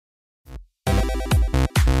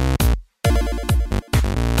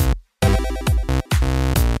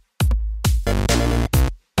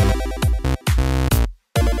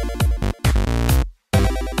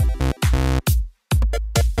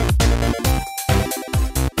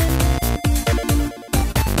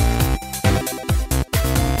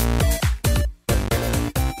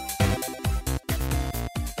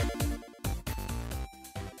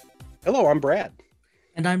Hello, I'm Brad.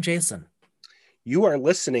 And I'm Jason. You are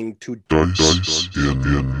listening to Dice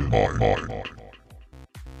in Mind.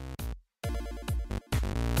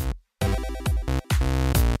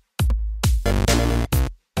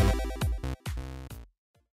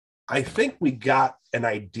 I think we got an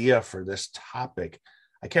idea for this topic.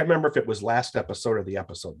 I can't remember if it was last episode or the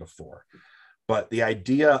episode before, but the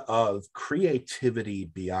idea of creativity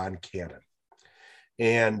beyond canon.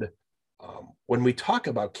 And when we talk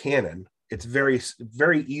about canon, it's very,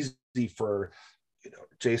 very easy for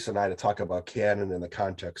Jason and I to talk about canon in the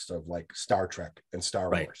context of like Star Trek and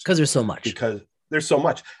Star Wars. Because there's so much. Because there's so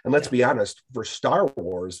much. And let's be honest, for Star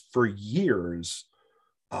Wars, for years,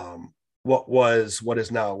 what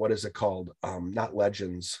is it called? Not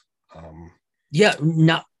Legends.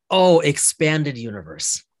 Expanded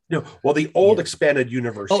universe. No, well, the old expanded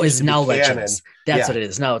universe. Is now Legends. That's what it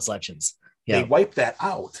is. Now it's Legends. Yeah. They wiped that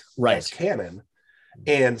out as canon.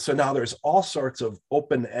 And so now there's all sorts of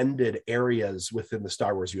open-ended areas within the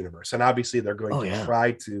Star Wars universe. And obviously they're going to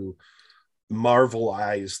try to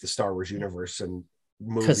Marvelize the Star Wars universe and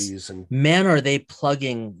movies. And man, are they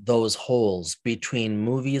plugging those holes between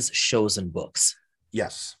movies, shows, and books?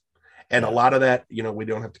 Yes. And a lot of that, we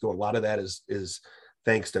don't have to go. A lot of that is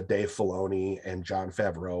thanks to Dave Filoni and Jon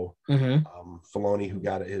Favreau. Filoni, who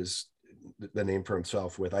got the name for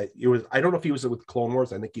himself with I don't know if he was with Clone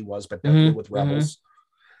Wars. I think he was, but definitely with Rebels.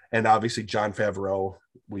 And obviously Jon Favreau,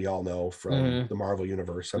 we all know from the Marvel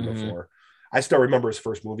universe and before. I still remember his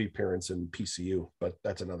first movie appearance in PCU, but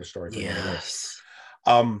that's another story. Yes.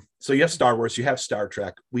 So you have Star Wars, you have Star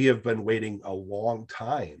Trek. We have been waiting a long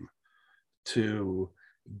time to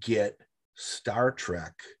get Star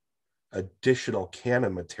Trek additional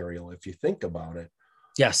canon material. If you think about it,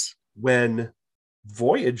 yes, when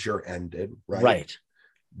Voyager ended, right?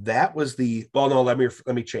 That was let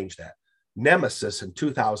me change that. Nemesis in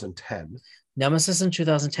 2010.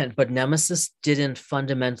 But Nemesis didn't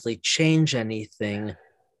fundamentally change anything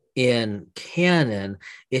in canon.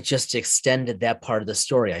 It just extended that part of the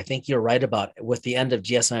story. I think you're right about with the end of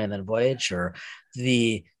DS9 and then Voyager,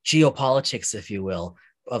 the geopolitics, if you will,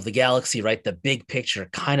 of the galaxy, right? The big picture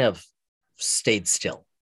kind of stayed still.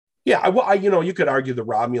 Yeah, you could argue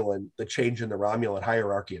the change in the Romulan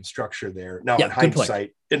hierarchy and structure there. Now, in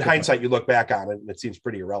hindsight, you look back on it and it seems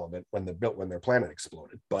pretty irrelevant when their planet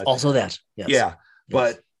exploded. But also that, yes. Yeah,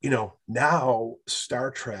 yes. But now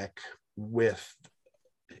Star Trek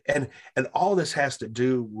and all this has to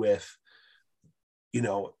do with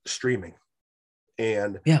streaming.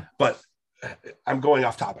 And but I'm going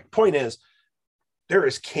off topic. Point is, there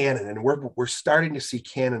is canon, and we're starting to see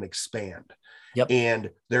canon expand. Yep.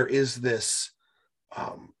 And there is this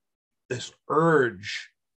urge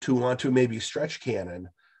to want to maybe stretch canon.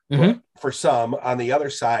 But for some, on the other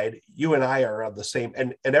side, you and I are of the same,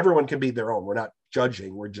 and everyone can be their own. We're not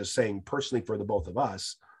judging. We're just saying personally for the both of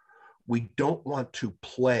us, we don't want to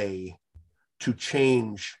play to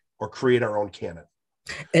change or create our own canon.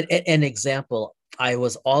 An example, I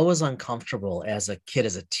was always uncomfortable as a kid,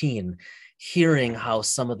 as a teen, hearing how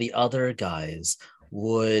some of the other guys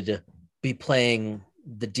would be playing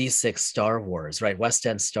the D6 Star Wars, right? West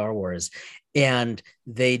End Star Wars, and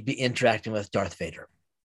they'd be interacting with Darth Vader.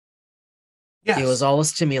 Yes. It was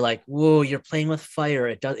always to me like, whoa, you're playing with fire.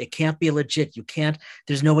 It can't be legit.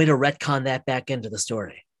 There's no way to retcon that back into the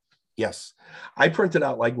story. Yes. I printed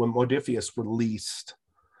out, like, when Modiphius released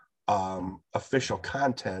official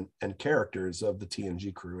content and characters of the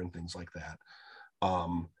TNG crew and things like that.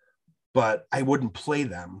 But I wouldn't play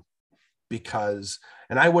them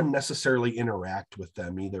and I wouldn't necessarily interact with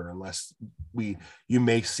them either, unless you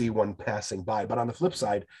may see one passing by. But on the flip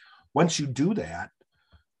side, once you do that,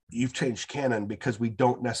 you've changed canon, because we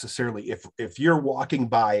don't necessarily, if you're walking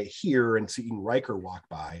by here and seeing Riker walk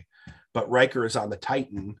by, but Riker is on the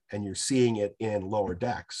Titan and you're seeing it in lower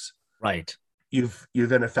decks, right? You've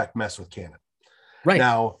in effect messed with canon. Right.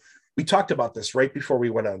 Now, we talked about this right before we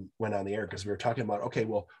went on the air, because we were talking about, okay,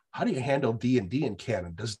 well, how do you handle D&D in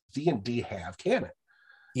canon? Does D&D have canon?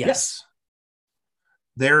 Yes.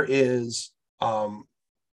 There is, I'm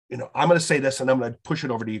going to say this and I'm going to push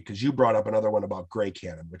it over to you, because you brought up another one about gray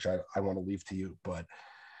canon, which I want to leave to you. But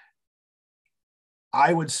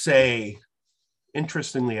I would say,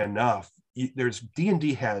 interestingly enough, there's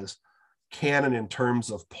D&D has canon in terms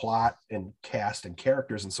of plot and cast and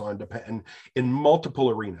characters and so on, depend in multiple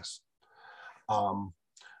arenas.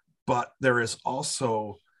 But there is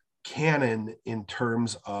also canon in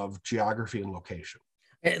terms of geography and location.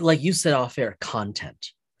 Like you said off air,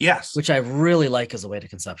 content. Yes. which I really like as a way to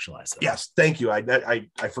conceptualize it. Yes. Thank you. I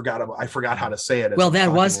forgot how to say it. Well,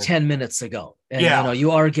 that was 10 minutes ago. And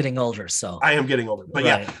you are getting older. So I am getting older. But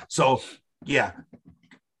right. yeah. So yeah.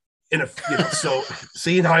 So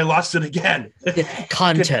see, now I lost it again.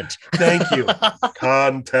 Content. Thank you.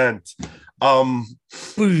 Content.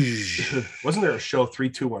 Boosh. Wasn't there a show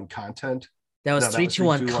 3-2-1 Content? That was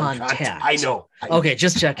 3-2-1 Contact. I know. Okay,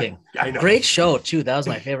 just checking. I know. Great show too. That was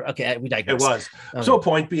my favorite. Okay, we digress. It was. Okay. So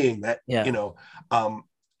point being that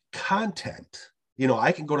content.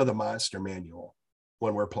 I can go to the Monster Manual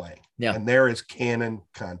when we're playing, and there is canon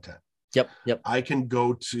content. Yep. I can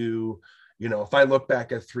go to, if I look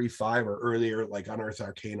back at 3.5 or earlier, like Unearthed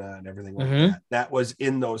Arcana and everything like that, that was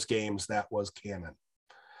in those games. That was canon.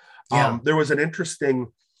 Yeah. There was an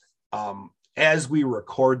interesting, as we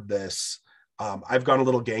record this, I've gone a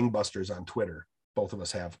little gangbusters on Twitter. Both of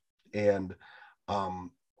us have. And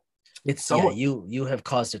you have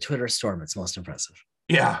caused a Twitter storm. It's most impressive.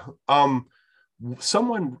 Yeah. I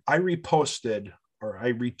reposted or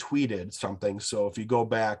I retweeted something. So if you go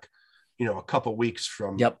back, a couple weeks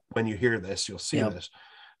from when you hear this, you'll see this.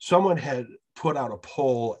 Someone had put out a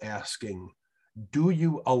poll asking, do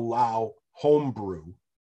you allow homebrew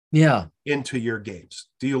into your games?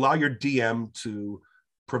 Do you allow your DM to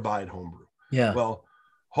provide homebrew? Yeah. Well,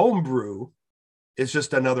 homebrew is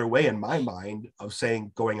just another way in my mind of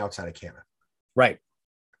saying going outside of canon. Right.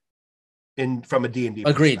 From a D&D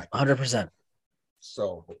agreed, 100%.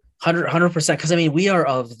 So 100%. Because I mean, we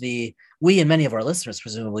and many of our listeners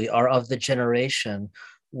presumably are of the generation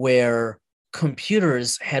where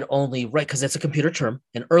computers had only, right, because it's a computer term,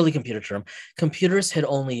 an early computer term, computers had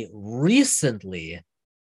only recently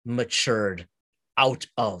matured out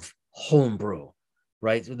of homebrew,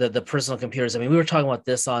 right? The personal computers. I mean, we were talking about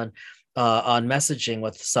this on messaging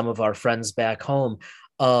with some of our friends back home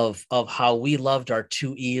of how we loved our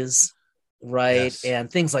 2E's, right? Yes. And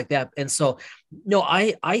things like that. And so, no,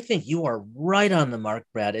 I think you are right on the mark,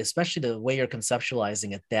 Brad, especially the way you're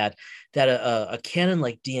conceptualizing it, that a canon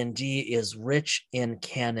like D&D is rich in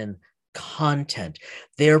canon content.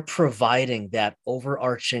 They're providing that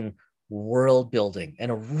overarching world building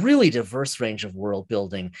and a really diverse range of world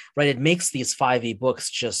building, right? It makes these 5e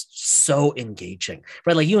books just so engaging,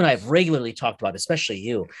 right? Like you and I have regularly talked about, especially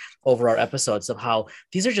you over our episodes, of how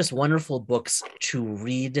these are just wonderful books to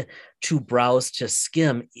read, to browse, to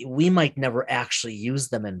skim. We might never actually use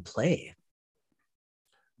them and play.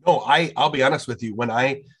 No, I'll be honest with you. When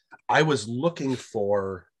I was looking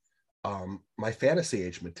for my Fantasy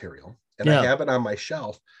Age material, and I have it on my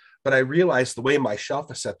shelf, but I realized the way my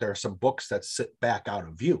shelf is set, there are some books that sit back out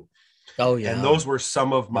of view. Oh, yeah. And those were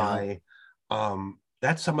some of my,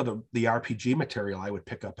 that's some of the RPG material I would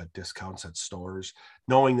pick up at discounts at stores,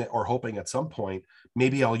 knowing that, or hoping at some point,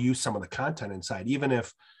 maybe I'll use some of the content inside, even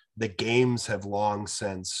if the games have long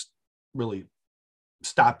since really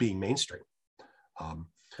stopped being mainstream.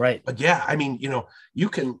 Right. But yeah, I mean, you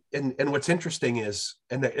can, and what's interesting is,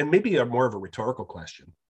 and maybe more of a rhetorical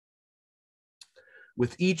question,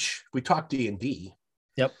 with each, we talk D&D.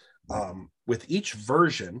 Yep. With each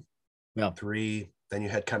version, 3, then you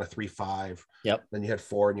had kind of 3.5. Yep. Then you had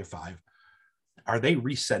 4 and you 5. Are they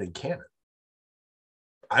resetting canon?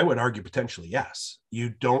 I would argue potentially yes. You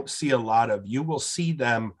don't see a lot of, you will see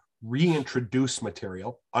them reintroduce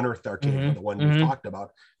material, Unearthed Arcana, the one you talked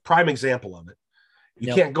about. Prime example of it.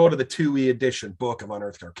 You can't go to the 2E edition book of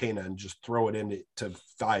Unearthed Arcana and just throw it into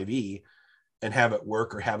 5E and have it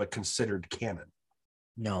work or have it considered canon.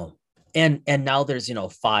 No. And now there's,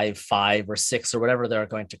 5 or 6 or whatever they're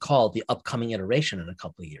going to call the upcoming iteration in a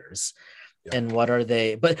couple of years. Yeah. And what are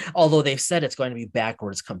they? But although they've said it's going to be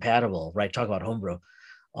backwards compatible, right? Talk about homebrew.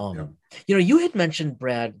 You had mentioned,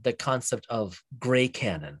 Brad, the concept of gray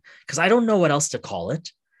canon, because I don't know what else to call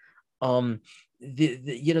it.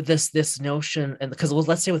 This notion, and because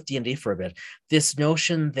let's stay with D&D for a bit, this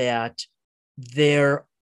notion that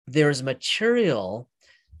there's material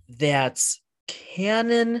that's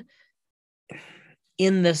canon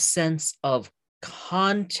in the sense of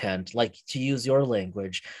content, like, to use your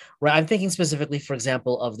language, right? I'm thinking specifically, for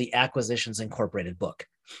example, of the Acquisitions Incorporated book.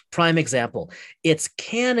 Prime example. It's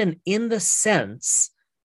canon in the sense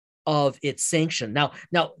of its sanction. Now,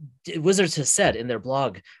 Wizards has said in their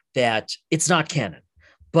blog that it's not canon,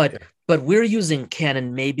 but we're using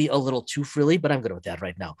canon maybe a little too freely, but I'm good with that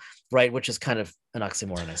right now, right? Which is kind of an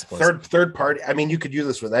oxymoron, I suppose. Third party. I mean, you could use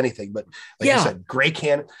this with anything, but like you said, gray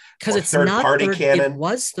canon, because it's third not party canon. It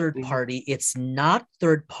was third party. It's not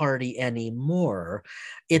third party anymore.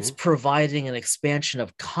 It's providing an expansion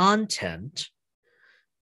of content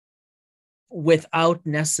without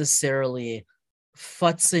necessarily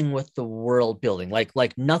futzing with the world building,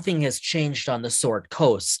 like nothing has changed on the Sword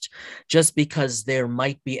Coast, just because there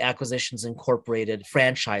might be Acquisitions Incorporated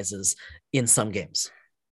franchises in some games.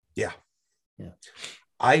 Yeah. Yeah.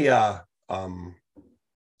 I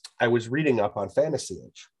was reading up on Fantasy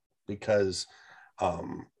Age because,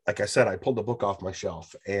 like I said, I pulled the book off my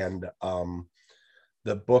shelf, and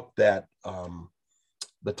the book that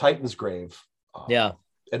the Titan's Grave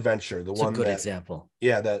adventure, the it's one a good that, example.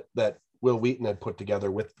 Yeah, that Will Wheaton had put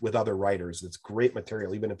together with other writers. It's great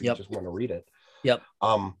material, even if you just want to read it. Yep.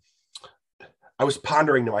 I was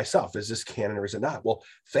pondering to myself, is this canon or is it not? Well,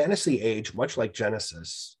 Fantasy Age, much like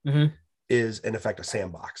Genesis, is in effect a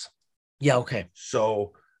sandbox. Yeah. Okay.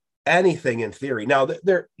 So anything in theory. Now,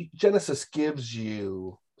 Genesis gives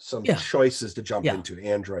you some choices to jump into,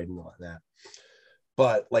 Android and all that.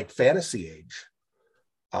 But like Fantasy Age,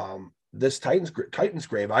 this Titan's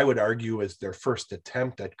Grave, I would argue, is their first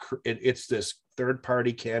attempt at it's this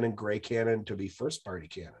third-party canon, gray canon, to be first-party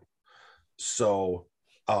canon. So,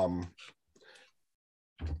 we're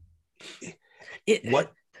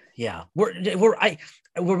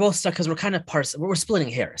both stuck because we're kind of we're splitting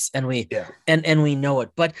hairs, and we know it,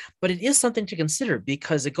 but it is something to consider,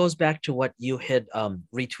 because it goes back to what you had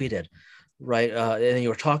retweeted, right? And you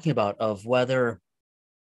were talking about of whether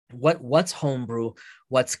what's homebrew,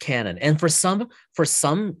 what's canon. And for some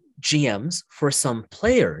GMs, for some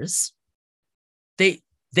players, they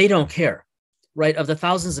don't care, right? Of the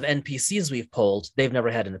thousands of NPCs we've polled, they've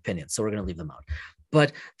never had an opinion, so we're going to leave them out.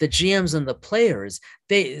 But the GMs and the players,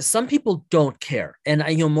 some people don't care, and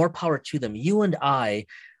more power to them. You and I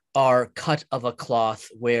are cut of a cloth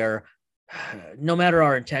where, no matter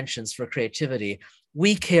our intentions for creativity,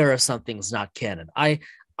 we care if something's not canon.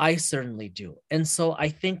 I certainly do. And so I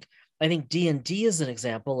think D&D is an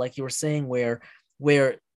example, like you were saying, where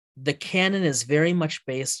the canon is very much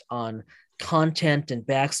based on content and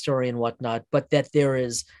backstory and whatnot, but that there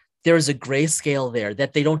is a gray scale there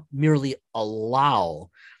that they don't merely allow,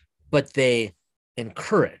 but they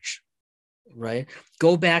encourage, right?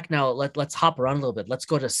 Go back now, let's hop around a little bit. Let's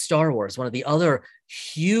go to Star Wars, one of the other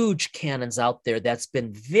huge canons out there that's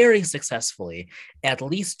been very successfully at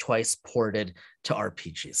least twice ported to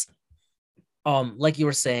RPGs. Like you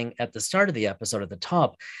were saying at the start of the episode at the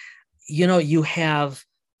top, you have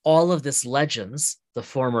all of this Legends, the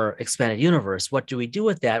former expanded universe. What do we do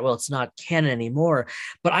with that? Well, it's not canon anymore.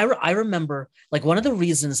 But I remember, like, one of the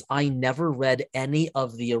reasons I never read any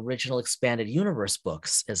of the original expanded universe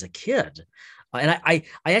books as a kid, and I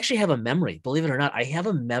actually have a memory, believe it or not, I have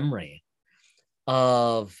a memory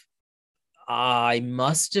of, I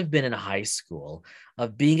must have been in high school,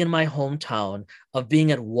 of being in my hometown, of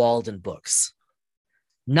being at Walden Books.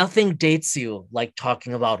 Nothing dates you like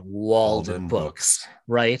talking about Walden Books,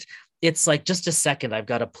 right? It's like, just a second, I've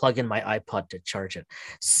got to plug in my iPod to charge it.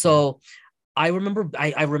 So I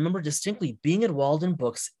remember distinctly being at Walden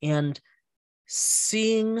Books and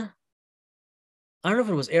seeing, I don't know if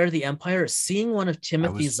it was Heir of the Empire, seeing one of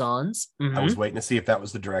Timothy Zahn's. I was waiting to see if that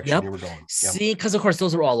was the direction you were going. See, because of course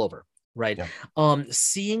those are all over. Right. Yep.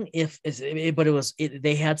 Seeing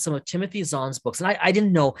they had some of Timothy Zahn's books, and I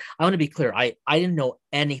didn't know, I want to be clear, I didn't know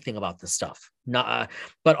anything about this stuff. But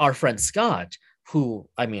our friend Scott, who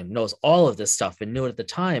knows all of this stuff and knew it at the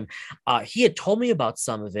time, he had told me about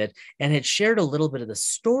some of it and had shared a little bit of the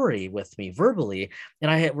story with me verbally.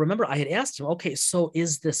 And I remember I had asked him, okay, so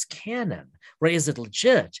is this canon, right? Is it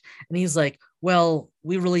legit? And he's like, well,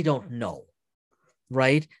 we really don't know,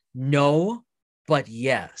 right? No, but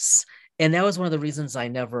yes. And that was one of the reasons I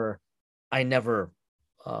never came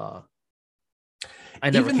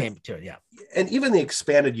to it. Yeah. And even the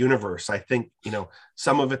expanded universe, I think,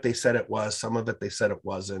 some of it they said it was, some of it they said it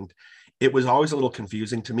wasn't. It was always a little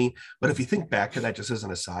confusing to me. But if you think back to that, just as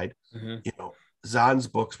an aside, Zahn's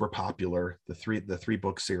books were popular, the three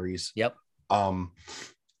book series. Yep.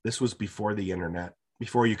 This was before the internet,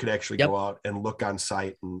 before you could actually go out and look on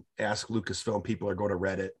site and ask Lucasfilm people, or go to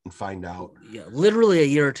Reddit and find out. Yeah, literally a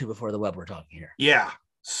year or two before the web we're talking here. Yeah.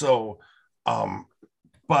 So,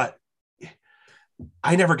 but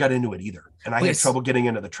I never got into it either. And I had trouble getting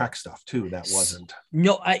into the Trek stuff too. That wasn't.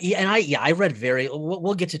 No, I read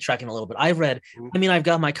we'll get to Trek in a little bit. I've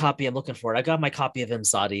got my copy, I'm looking for it. I got my copy of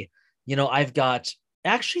Imzadi. I've got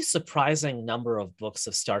actually surprising number of books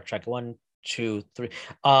of Star Trek. 1, 2, 3.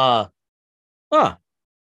 A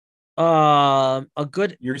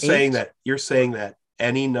good. You're 8. saying that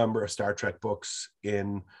any number of Star Trek books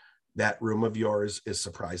in that room of yours is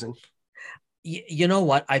surprising. You know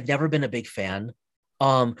what? I've never been a big fan.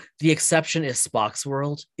 The exception is Spock's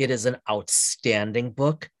World. It is an outstanding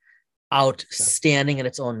book, outstanding in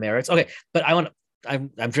its own merits. Okay, but I want to.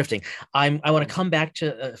 I'm drifting. I want to come back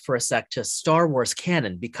to for a sec to Star Wars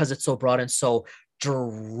canon because it's so broad and so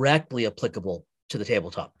directly applicable to the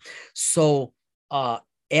tabletop. So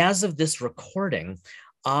as of this recording,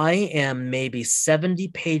 I am maybe 70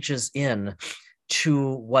 pages in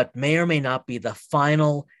to what may or may not be the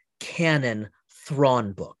final canon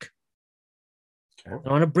Thrawn book. Okay. I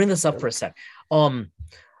want to bring this up for a sec.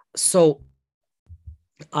 So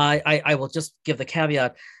I will just give the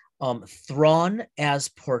caveat. Thrawn as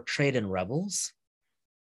portrayed in Rebels,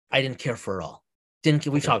 I didn't care for at all.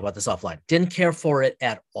 We've talked about this offline. Didn't care for it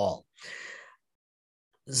at all.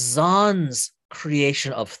 Zahn's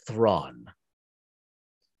creation of Thrawn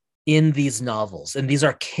in these novels, and these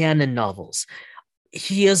are canon novels,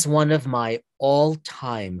 he is one of my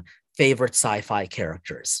all-time favorite sci-fi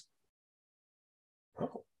characters.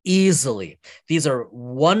 Easily. These are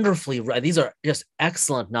these are just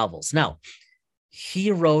excellent novels. Now,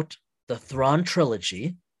 he wrote the Thrawn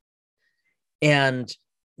trilogy, and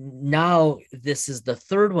now this is the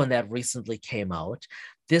third one that recently came out.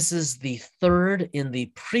 This is the third in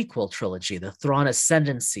the prequel trilogy, the Thrawn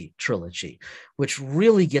Ascendancy trilogy, which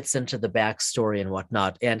really gets into the backstory and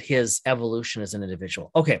whatnot, and his evolution as an individual.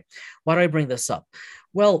 Okay, why do I bring this up?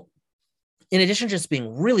 Well, in addition to just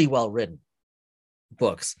being really well written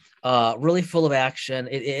books, really full of action,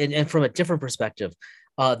 and from a different perspective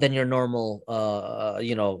than your normal,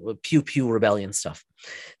 pew pew rebellion stuff.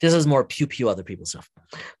 This is more pew pew other people's stuff.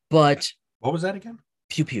 But what was that again?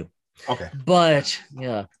 Pew pew. Okay. But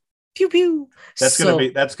yeah, pew pew. That's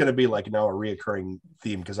gonna be like now a reoccurring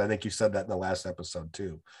theme because I think you said that in the last episode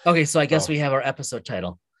too. Okay, so I guess we have our episode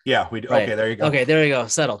title. Yeah, we do. Right. Okay, there you go. Okay, there you go.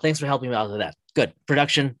 Settle. Thanks for helping me out with that. Good.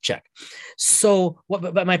 Production, check. So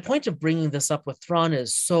but my point of bringing this up with Thrawn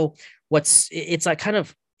is it's like kind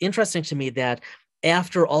of interesting to me that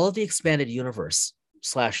after all of the expanded universe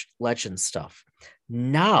 / legend stuff,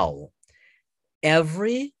 now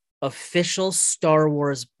every official Star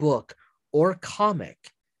Wars book or comic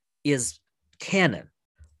is canon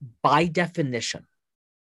by definition.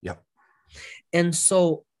 Yep. And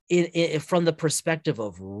so from the perspective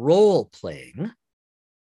of role playing,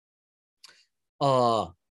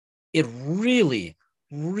 it really,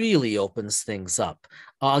 really opens things up.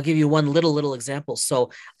 I'll give you one little example.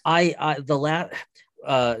 So I'm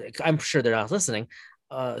sure they're not listening.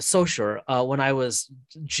 So sure. When I was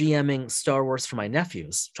GMing Star Wars for my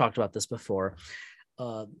nephews, talked about this before,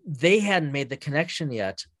 they hadn't made the connection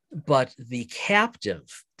yet, but the captive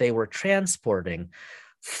they were transporting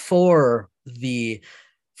for the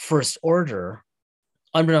First Order,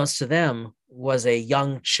 unbeknownst to them, was a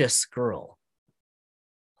young Chiss girl.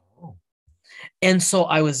 And so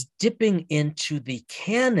I was dipping into the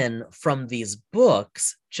canon from these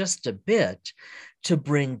books just a bit to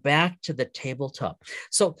bring back to the tabletop.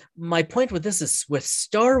 So my point with this is with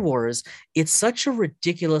Star Wars, it's such a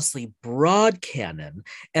ridiculously broad canon,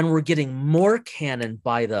 and we're getting more canon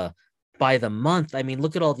by the month. I mean,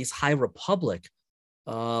 look at all these High Republic,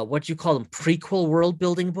 what do you call them, prequel world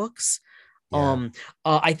building books. Yeah.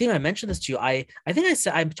 I think I mentioned this to you. I think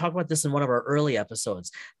I talked about this in one of our early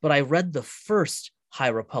episodes, but I read the first High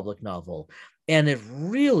Republic novel, and it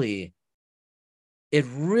really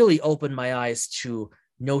opened my eyes to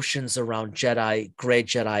notions around Jedi, gray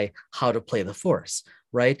Jedi, how to play the Force,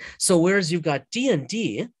 right? So whereas you've got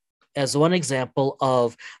D&D as one example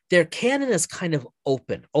of their canon is kind of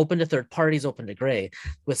open to third parties, open to gray.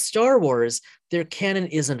 With Star Wars, their canon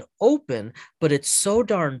isn't open, but it's so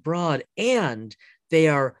darn broad, and they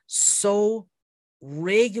are so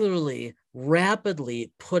regularly,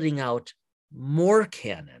 rapidly putting out more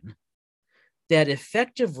canon that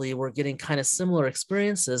effectively we're getting kind of similar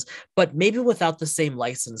experiences, but maybe without the same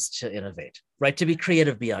license to innovate, right? To be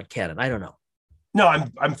creative beyond canon. I don't know. No,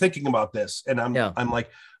 I'm thinking about this, and I'm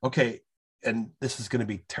like, okay, and this is going to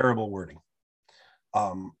be terrible wording.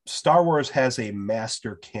 Star Wars has a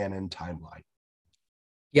master canon timeline.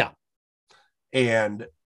 Yeah. And,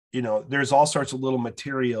 there's all sorts of there's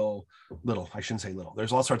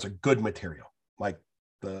all sorts of good material, like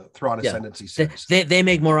the Thrawn Ascendancy series. They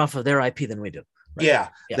make more off of their IP than we do. Right?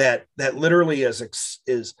 Yeah. That literally is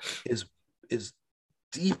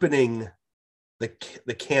deepening the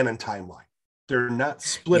canon timeline. They're not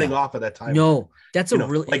splitting off of that timeline. No, that's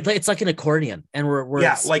it's like an accordion, and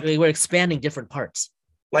we're expanding different parts.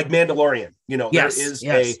 Like Mandalorian, there is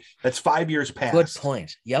that's 5 years past. Good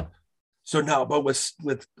point. Yep. So now, but with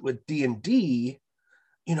D&D,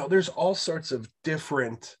 there's all sorts of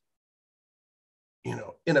different,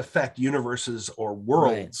 in effect, universes or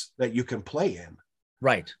worlds that you can play in.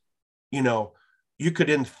 Right. You could,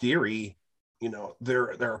 in theory,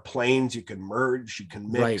 there are planes you can merge, you can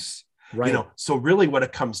mix. Right. So really what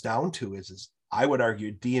it comes down to is I would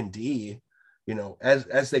argue D&D,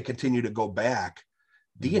 as they continue to go back,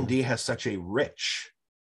 D&D has such a rich,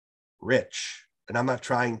 and I'm not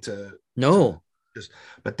trying to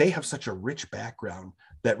but they have such a rich background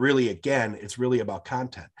that really, again, it's really about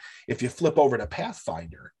content. If you flip over to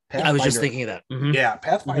Pathfinder, I was just thinking that.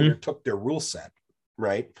 Pathfinder took their rule set,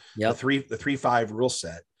 right? Yep. The 3.5 rule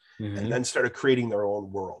set, and then started creating their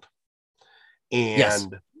own world. And yes.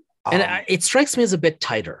 And it strikes me as a bit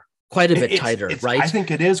tighter, quite a bit tighter, right? I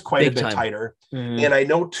think it is quite a bit tighter. And I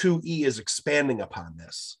know 2E is expanding upon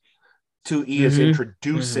this. 2E is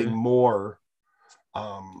introducing more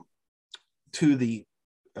to the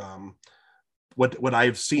what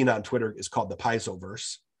I've seen on Twitter is called the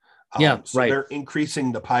Paizoverse. So they're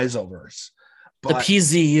increasing the Paizoverse. The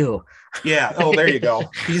PZU. Yeah. Oh, there you go.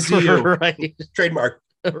 PZU. Right. Trademark.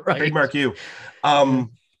 Right. Trademark you.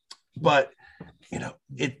 But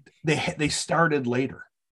they started later,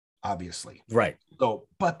 obviously. Right. So,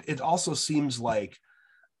 but it also seems like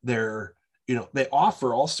they're, they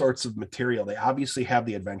offer all sorts of material. They obviously have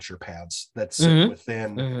the adventure paths that sit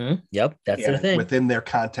within. Yep. That's their thing. Within their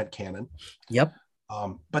content canon. Yep.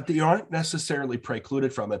 But they aren't necessarily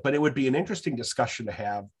precluded from it. But it would be an interesting discussion to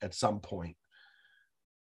have at some point.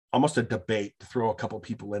 Almost a debate to throw a couple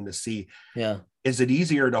people in to see. Yeah. Is it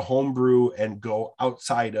easier to homebrew and go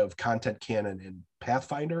outside of content canon in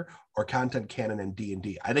Pathfinder or content canon in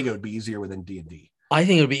D&D? I think it would be easier within D&D. I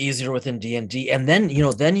think it would be easier within D&D. And then,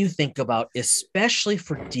 then you think about, especially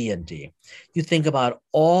for D&D, you think about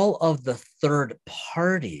all of the third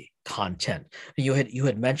party content. You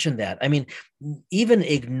had mentioned that. I mean, even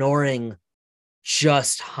ignoring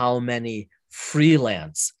just how many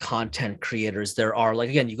freelance content creators there are. Like,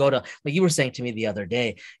 again, you go to, like you were saying to me the other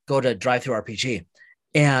day, go to DriveThruRPG.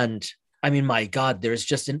 And I mean, my God, there's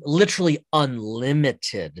just an literally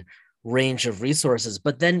unlimited range of resources.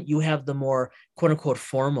 But then you have the more quote unquote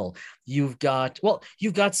formal. You've got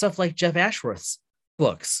stuff like Jeff Ashworth's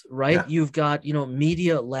books, right? Yeah. You've got,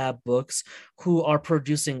 Media Lab books who are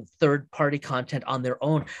producing third-party content on their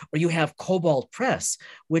own, or you have Cobalt Press,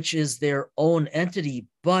 which is their own entity.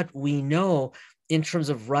 But we know in terms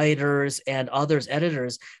of writers and others,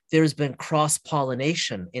 editors, there's been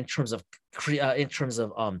cross-pollination in terms of sorry,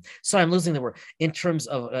 I'm losing the word, in terms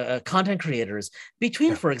of content creators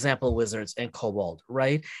between, for example, Wizards and Cobalt,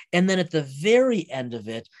 right? And then at the very end of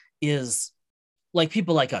it is like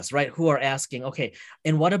people like us, right, who are asking, okay,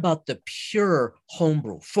 and what about the pure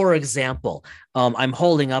homebrew? For example, I'm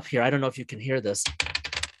holding up here, I don't know if you can hear this,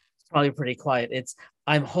 it's probably pretty quiet.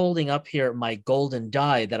 I'm holding up here my golden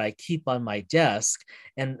die that I keep on my desk.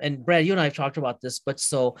 And Brad, you and I have talked about this, but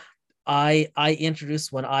so I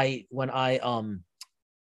introduced when I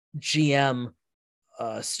GM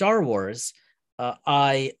Star Wars,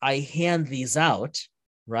 I hand these out,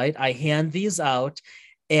 right? I hand these out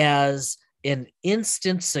as an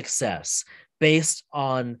instant success based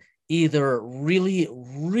on either really,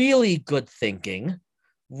 really good thinking,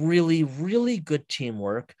 really, really good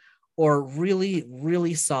teamwork, or really,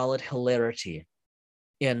 really solid hilarity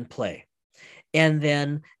in play. And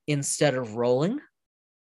then instead of rolling,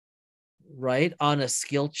 right, on a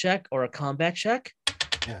skill check or a combat check,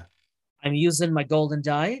 I'm using my golden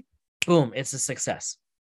die, boom, it's a success.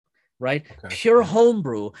 Right? Okay. Pure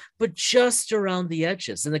homebrew, but just around the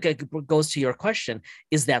edges. And it goes to your question,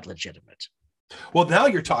 is that legitimate? Well, now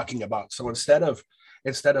you're talking about, so instead of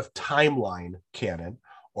timeline canon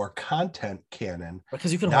or content canon,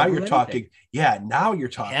 because you can now you're talking,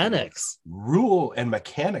 mechanics, rule and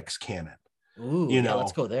mechanics canon. Ooh,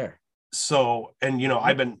 let's go there. So, and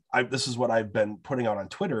this is what I've been putting out on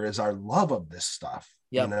Twitter is our love of this stuff.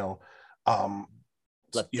 Let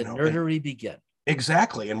the nerdery begin.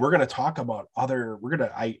 Exactly. And we're going to talk about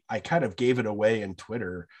I kind of gave it away in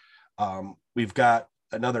Twitter. We've got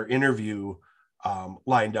another interview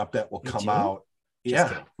lined up that will come out.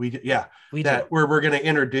 We're going to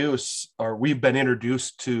introduce, or we've been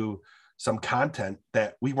introduced to some content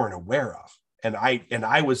that we weren't aware of. And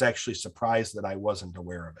I was actually surprised that I wasn't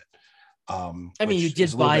aware of it. I mean, you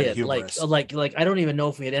did buy it, like I don't even know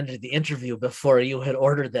if we had entered the interview before you had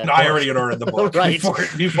ordered that. No, I already had ordered the book right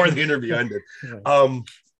before the interview ended. Right.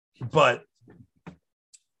 But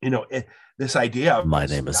this idea of my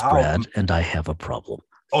name is Brad, and I have a problem.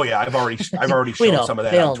 Oh yeah, I've already shown some of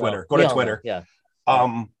that on Twitter. Go to Twitter. Yeah.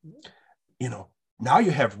 Now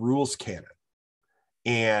you have rules canon,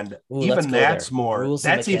 and even that's more.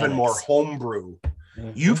 That's even more homebrew.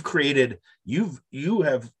 Mm-hmm. You've created, you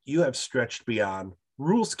have stretched beyond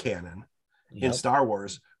rules canon in Star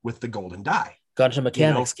Wars with the golden die. Gundam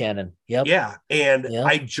Mechanics canon. Yep. Yeah. And Yep.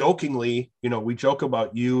 I jokingly, we joke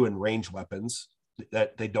about you and range weapons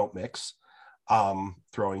that they don't mix,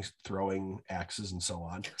 throwing axes and so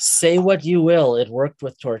on. Say what you will. It worked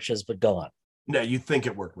with torches, but go on. No, you'd think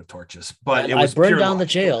it worked with torches, but And it was I burned pure down luck. the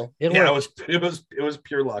jail. It worked. It was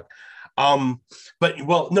pure luck. But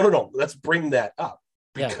no. Let's bring that up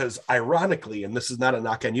because ironically, and this is not a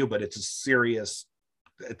knock on you, but it's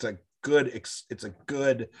a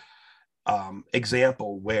good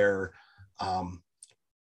example where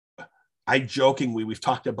we've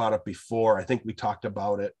talked about it before. I think we talked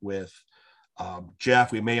about it with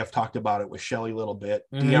Jeff. We may have talked about it with Shelly a little bit.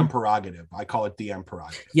 DM prerogative. I call it DM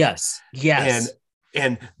prerogative. Yes.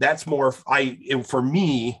 And that's more for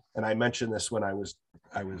me, and I mentioned this when I was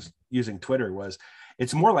using Twitter, was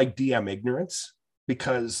it's more like DM ignorance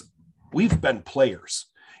because we've been players.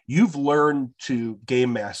 You've learned to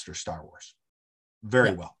game master Star Wars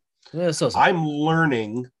very well. Yeah, so. I'm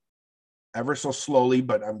learning ever so slowly,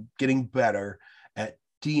 but I'm getting better at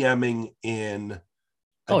DMing in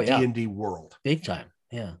a D&D world. Big time.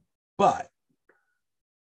 Yeah. But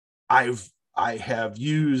I have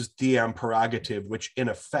used DM prerogative, which in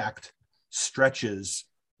effect stretches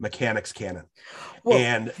mechanics canon. Well,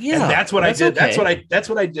 and that's what I did. Okay. That's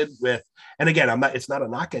what I did with, and again, it's not a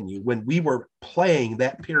knock on you. When we were playing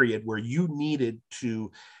that period where you needed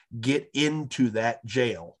to get into that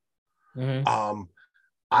jail,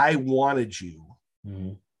 I wanted you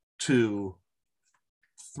to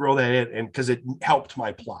throw that in, and because it helped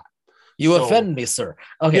my plot. You offend me, sir.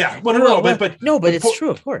 Okay. Yeah. Well, but it's true,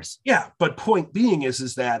 of course. Yeah. But point being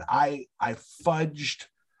is that I fudged,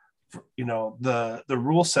 the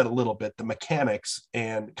rule set a little bit, the mechanics,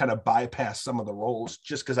 and kind of bypassed some of the roles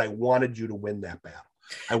just because I wanted you to win that battle.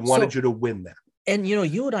 I wanted you to win that. And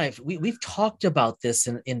you and I, we've talked about this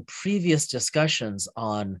in previous discussions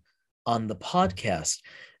on the podcast,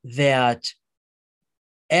 that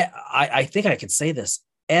I think I can say this.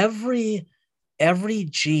 Every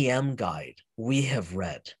GM guide we have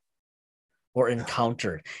read or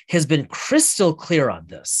encountered has been crystal clear on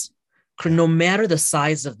this. No matter the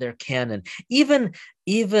size of their canon, even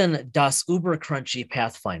Das Uber Crunchy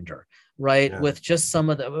Pathfinder, right? Yeah. With just some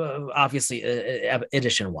of the obviously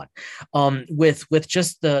edition 1, with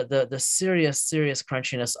just the serious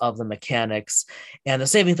crunchiness of the mechanics and the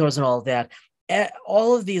saving throws and all of that.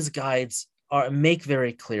 All of these guides make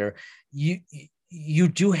very clear you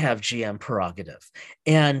do have GM prerogative,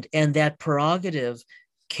 and that prerogative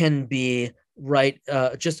can be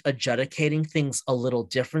just adjudicating things a little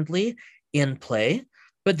differently in play,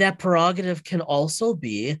 but that prerogative can also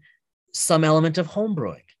be some element of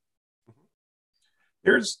homebrewing.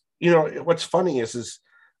 Here's, what's funny is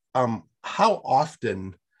how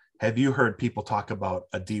often have you heard people talk about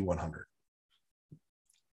a D100?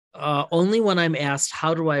 Only when I'm asked,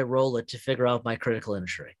 how do I roll it to figure out my critical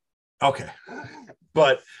injury? Okay.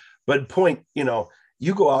 But point,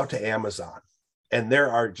 you go out to Amazon and there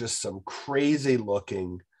are just some crazy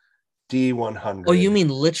looking D100. Oh, you mean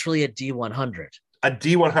literally a D100? A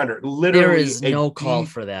D100. Literally. There is no call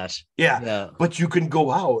for that. Yeah. But you can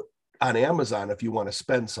go out on Amazon if you want to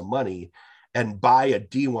spend some money and buy a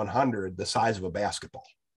D100 the size of a basketball.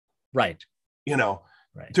 Right.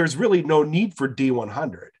 Right. There's really no need for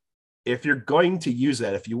D100. If you're going to use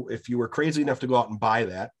that, if you were crazy enough to go out and buy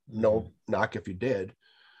that, no knock if you did.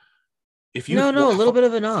 A little bit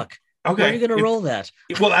of a knock. Okay. Where are you going to roll that?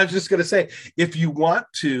 Well, I was just going to say, if you want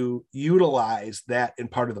to utilize that in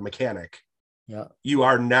part of the mechanic, you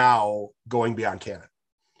are now going beyond canon.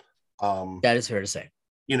 That is fair to say.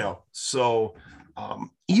 So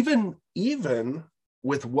even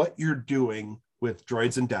with what you're doing with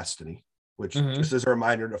Droids in Destiny, which just as a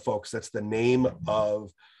reminder to folks, that's the name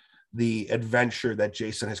of the adventure that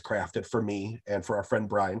Jason has crafted for me and for our friend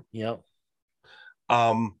Brian. Yep.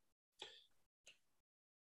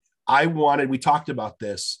 We talked about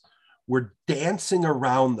this. We're dancing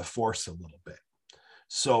around the Force a little bit.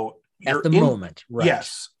 So at the moment, right?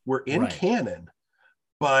 Yes, we're in canon,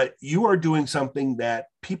 but you are doing something that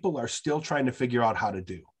people are still trying to figure out how to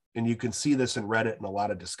do. And you can see this in Reddit and a lot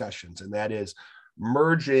of discussions, and that is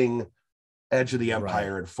merging Edge of the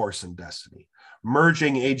Empire and Force and Destiny,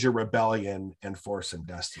 merging Age of Rebellion and Force and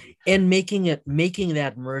Destiny, and making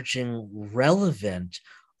that merging relevant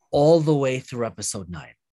all the way through episode 9.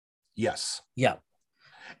 Yes. Yeah.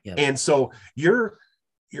 And so you're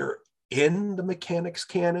in the mechanics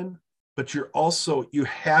canon, but you're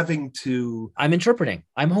having to. I'm interpreting.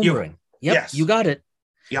 I'm homebrewing. Yep. Yes. You got it.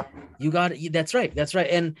 Yep. You got it. That's right.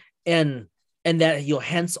 And that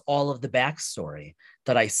hence all of the backstory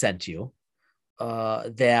that I sent you,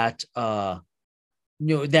 that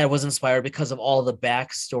that was inspired because of all the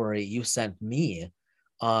backstory you sent me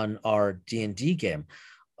on our D&D game.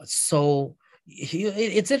 So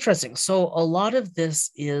it's interesting. So a lot of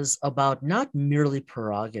this is about not merely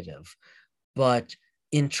prerogative, but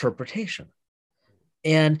interpretation.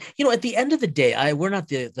 And, at the end of the day, we're not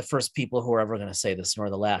the first people who are ever going to say this, nor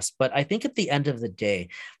the last, but I think at the end of the day,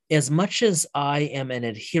 as much as I am an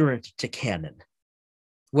adherent to canon,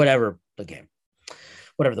 whatever the game,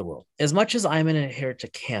 whatever the world, as much as I'm an adherent to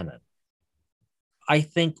canon, I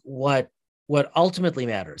think what ultimately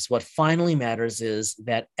matters, what finally matters, is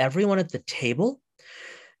that everyone at the table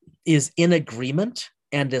is in agreement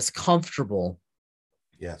and is comfortable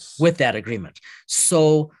with that agreement.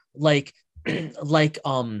 So if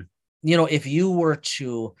you were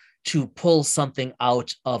to pull something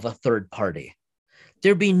out of a third party,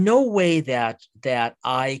 there'd be no way that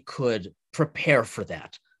I could prepare for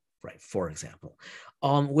that, right? For example,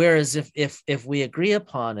 whereas if we agree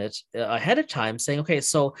upon it ahead of time, saying, okay,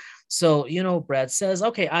 so Brad says,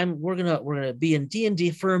 okay, we're gonna be in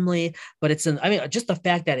D&D firmly, but it's just the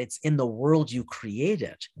fact that it's in the world you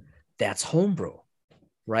created, that's homebrew,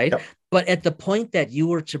 right? Yep. But at the point that you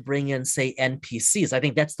were to bring in, say, NPCs, I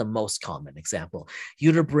think that's the most common example.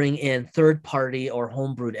 You to bring in third-party or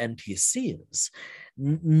homebrewed NPCs.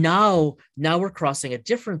 Now we're crossing a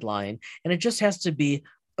different line, and it just has to be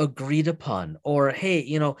agreed upon. Or,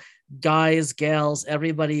 hey, guys, gals,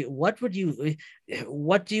 everybody, what do you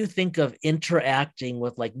think of interacting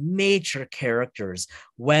with like major characters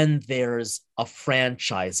when there's a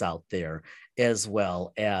franchise out there as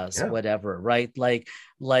well as whatever, right? Like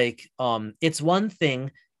it's one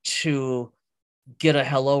thing to get a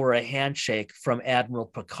hello or a handshake from Admiral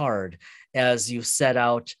Picard as you set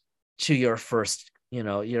out to your first,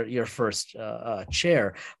 your first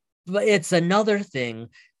chair, but it's another thing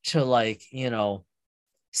to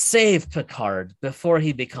save Picard before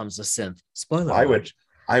he becomes a synth. Spoiler alert.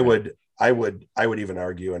 I would even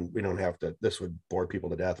argue, and we don't have to, this would bore people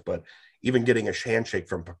to death, but even getting a handshake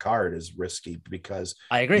from Picard is risky because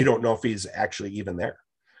I agree. You don't know if he's actually even there.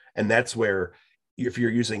 And that's where, if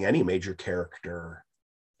you're using any major character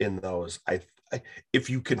in those,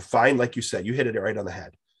 if you can find, like you said, you hit it right on the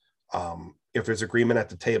head. If there's agreement at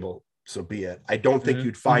the table, so be it. I don't think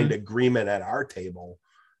you'd find agreement at our table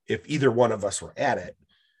if either one of us were at it.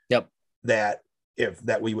 Yep. That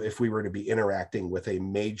if we were to be interacting with a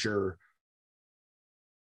major.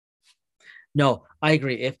 No, I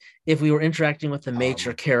agree. If we were interacting with a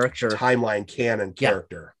major character, timeline canon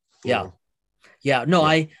character. Yeah.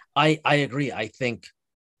 I agree. I think,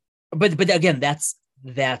 but again, that's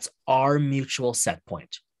our mutual set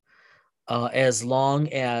point. As long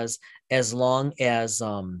as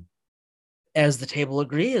the table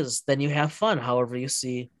agrees, then you have fun however you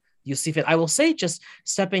see fit. I will say, just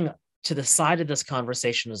stepping to the side of this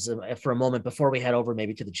conversation for a moment before we head over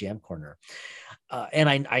maybe to the GM corner.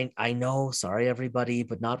 And I know, sorry everybody,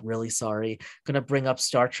 but not really sorry. Going to bring up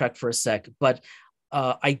Star Trek for a sec, but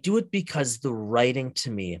I do it because the writing to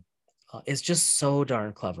me is just so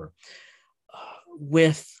darn clever.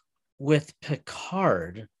 With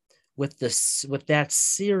Picard, with that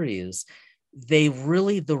series, the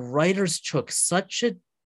writers took such a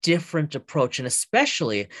different approach, and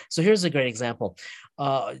especially, so here's a great example.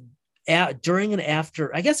 During and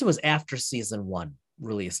after, I guess it was after season 1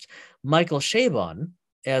 released, Michael Chabon,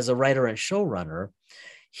 as a writer and showrunner,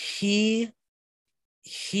 he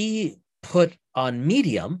put on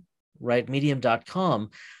Medium, right, medium.com,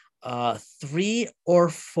 3 or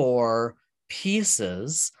 4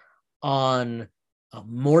 pieces on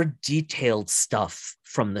more detailed stuff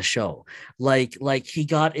from the show. Like he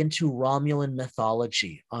got into Romulan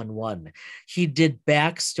mythology on one. He did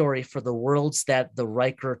backstory for the worlds that the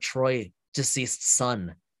Riker Troy deceased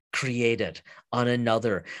son created on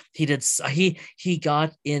another. He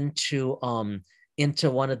got into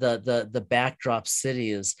one of the backdrop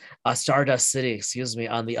cities, Stardust City, excuse me,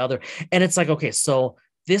 on the other. And it's like, okay, so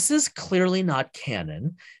this is clearly not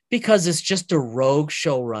canon because it's just a rogue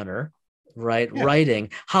showrunner, right? Yeah.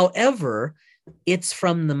 Writing. However, it's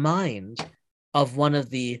from the mind of one of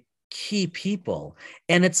the key people.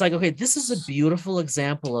 And it's like, okay, this is a beautiful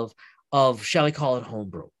example of shall we call it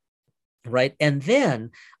homebrew, right? And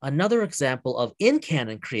then another example of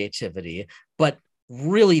in-canon creativity, but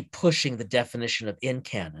really pushing the definition of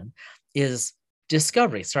in-canon, is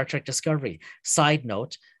Discovery, Star Trek Discovery. Side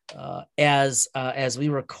note, as we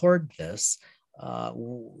record this,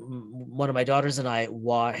 one of my daughters and I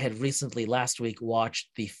had recently last week watched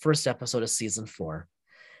the first episode of season 4.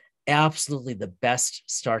 Absolutely the best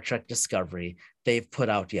Star Trek Discovery they've put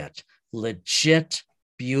out yet. Legit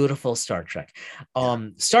beautiful Star Trek.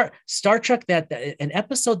 Star Trek, that an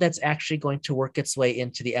episode that's actually going to work its way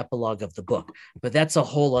into the epilogue of the book, but that's a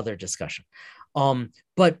whole other discussion.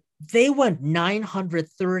 But they went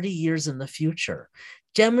 930 years in the future,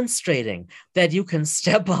 demonstrating that you can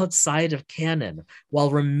step outside of canon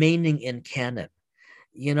while remaining in canon.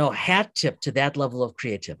 Hat tip to that level of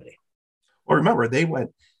creativity. Well, remember, they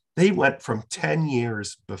went from 10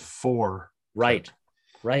 years before right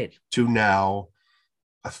to now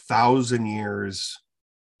 1,000 years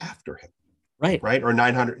after him, right, or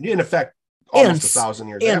 900, in effect, almost 1,000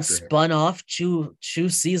 years and after spun him. off two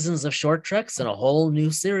seasons of short treks and a whole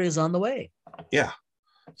new series on the way. Yeah,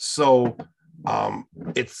 so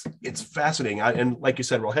it's fascinating. And like you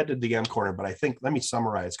said, we'll head to the DM corner, but I think, let me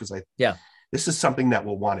summarize, because this is something that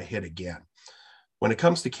we'll want to hit again. When it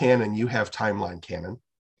comes to canon, you have timeline canon,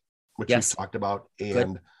 which we've talked about,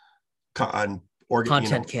 and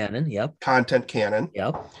content canon. Yep. Content canon.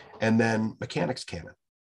 Yep. And then mechanics canon.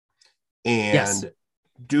 And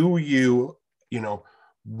do you,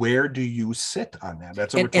 where do you sit on that?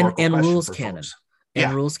 That's a rhetorical question. And rules canon.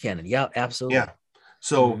 And rules canon. Yeah, absolutely. Yeah.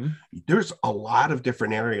 So there's a lot of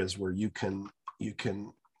different areas where you can,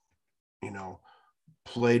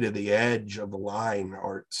 play to the edge of the line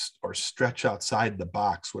or stretch outside the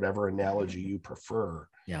box, whatever analogy you prefer.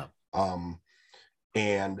 Yeah.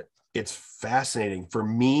 And it's fascinating for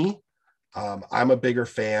me. I'm a bigger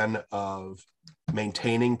fan of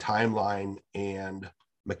maintaining timeline and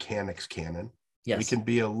mechanics canon. Yes. We can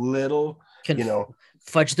be a little,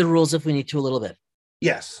 fudge the rules if we need to a little bit.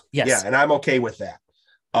 Yes. Yeah. And I'm okay with that.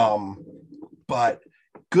 But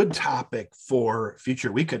good topic for future.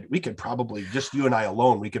 We could probably, just you and I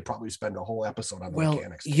alone, we could probably spend a whole episode on the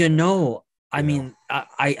mechanics. I mean,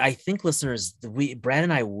 I think listeners, Brad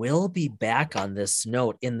and I will be back on this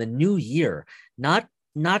note in the new year, not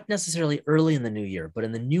necessarily early in the new year, but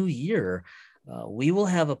in the new year, we will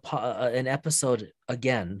have an episode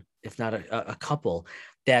again, if not a couple,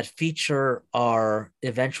 that feature our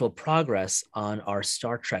eventual progress on our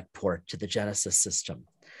Star Trek port to the Genesis system.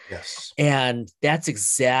 Yes. And that's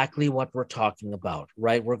exactly what we're talking about,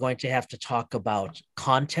 right? We're going to have to talk about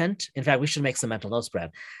content. In fact, we should make some mental notes,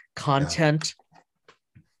 Brad. Content,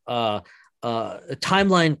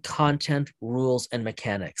 timeline, content, rules, and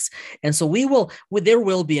mechanics. And so there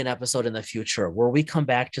will be an episode in the future where we come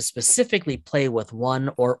back to specifically play with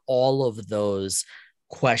one or all of those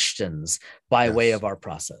questions by way of our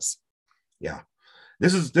process. Yeah.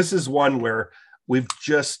 This is one where we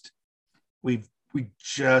just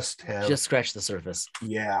scratched the surface.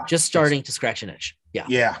 Yeah. Just starting to scratch an itch. Yeah.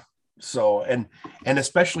 Yeah. So, and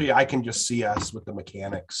especially I can just see us with the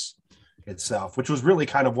mechanics itself, which was really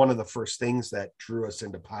kind of one of the first things that drew us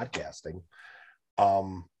into podcasting.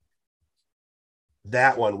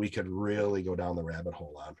 That one we could really go down the rabbit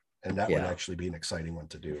hole on, and that would actually be an exciting one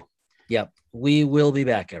to do. Yep. We will be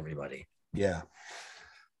back, everybody. Yeah.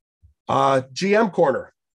 GM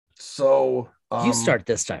corner. So you start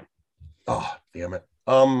this time. Oh, damn it.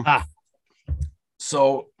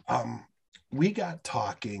 So we got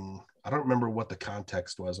talking. I don't remember what the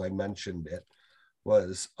context was. I mentioned it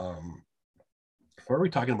was what are we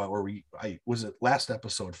talking about? Was it last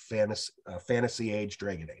episode, Fantasy Age,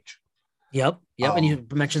 Dragon Age? Yep. And you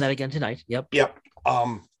mentioned that again tonight. Yep.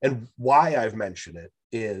 And why I've mentioned it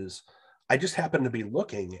is I just happened to be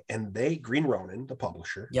looking, and Green Ronin, the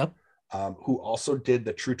publisher, who also did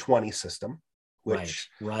the True 20 system, which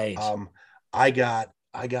right. I got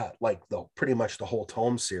like pretty much the whole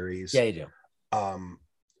tome series. Yeah, you do.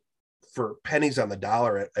 For pennies on the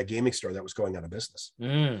dollar at a gaming store that was going out of business.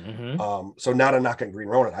 Mm-hmm. So not a knock on Green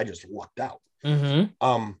Ronin. I just lucked out.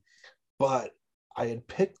 Mm-hmm. But I had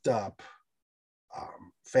picked up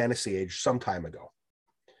Fantasy Age some time ago.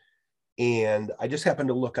 And I just happened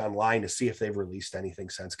to look online to see if they've released anything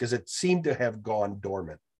since, because it seemed to have gone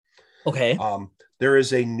dormant. Okay. There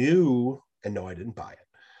is a new, and no, I didn't buy it.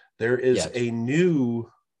 There is a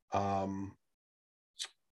new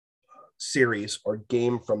series or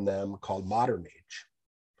game from them called Modern Age.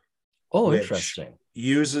 Oh, interesting.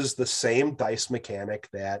 Uses the same dice mechanic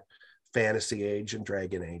that Fantasy Age and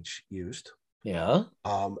Dragon Age used. Yeah.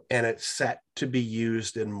 And it's set to be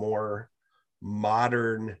used in more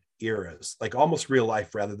modern eras, like almost real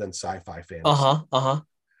life rather than sci-fi fantasy.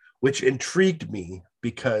 Which intrigued me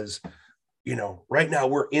because, right now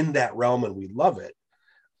we're in that realm and we love it.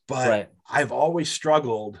 But I've always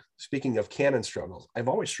struggled, speaking of canon struggles, I've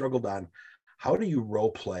always struggled on how do you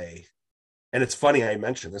role play? And it's funny I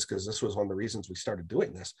mentioned this because this was one of the reasons we started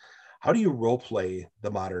doing this. How do you role play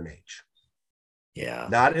the modern age? Yeah.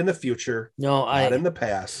 Not in the future. No, not in the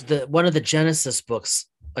past. One of the Genesis books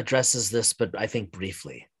addresses this, but I think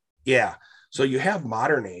briefly. Yeah. So you have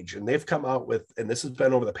Modern Age, and they've come out with, and this has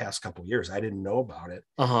been over the past couple of years. I didn't know about it.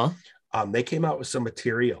 They came out with some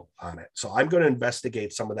material on it, so I'm going to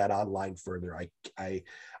investigate some of that online further. I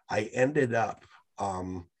ended up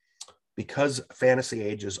because Fantasy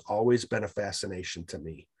Age has always been a fascination to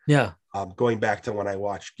me. Yeah. Going back to when I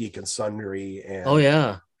watched Geek and Sundry and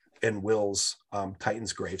and Will's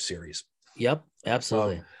Titan's Grave series. Yep,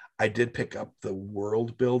 absolutely. I did pick up the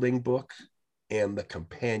world building book and the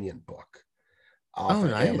companion book off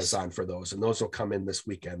of Amazon for those, and those will come in this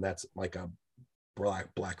weekend. That's like a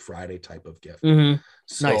Black Friday type of gift.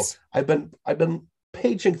 So I've been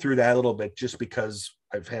paging through that a little bit just because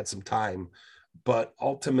I've had some time, but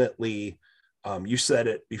ultimately, you said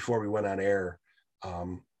it before we went on air.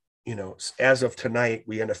 As of tonight,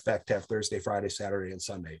 we in effect have Thursday, Friday, Saturday, and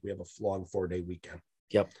Sunday. We have a long 4-day weekend.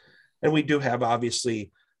 Yep. And we do have,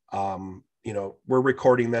 obviously, we're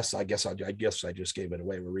recording this. I guess I just gave it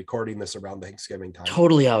away. We're recording this around Thanksgiving time.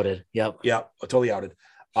 Totally outed. Yep. Yeah, totally outed.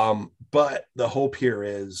 But the hope here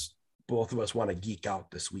is both of us want to geek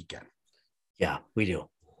out this weekend. Yeah, we do.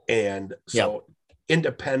 And so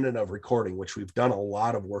independent of recording, which we've done a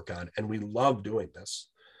lot of work on, and we love doing this,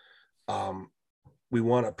 we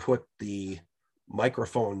want to put the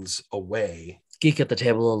microphones away. Geek at the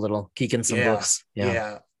table a little, geek in some books.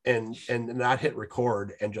 Yeah. And not hit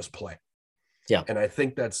record and just play. Yeah. And I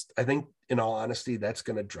think in all honesty, that's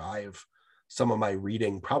going to drive some of my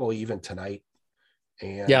reading, probably even tonight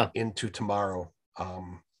and into tomorrow,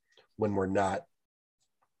 when we're not,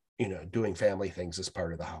 doing family things as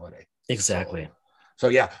part of the holiday. Exactly. So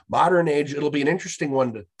yeah, Modern Age, it'll be an interesting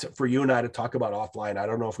one for you and I to talk about offline. I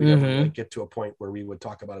don't know if we ever really get to a point where we would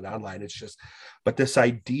talk about it online. It's just, but this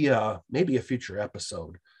idea, maybe a future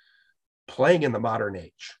episode, playing in the Modern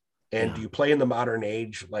Age. And do you play in the Modern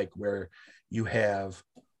Age like where you have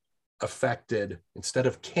affected, instead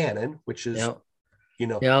of canon, which is,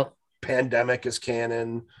 pandemic is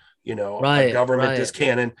canon, a government is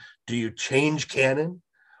canon. Do you change canon?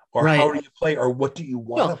 Or how do you play? Or what do you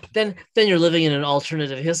want? Then you're living in an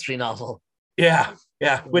alternative history novel. Yeah.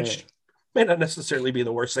 Which may not necessarily be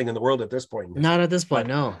the worst thing in the world at this point. Not at this point,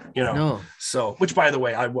 no. No. So, which, by the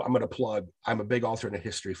way, I'm going to plug. I'm a big alternate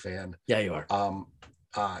history fan. Yeah, you are.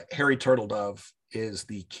 Harry Turtledove is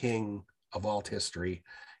the king of alt history.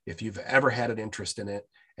 If you've ever had an interest in it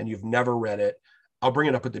and you've never read it, I'll bring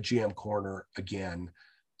it up at the GM Corner again.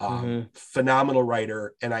 Phenomenal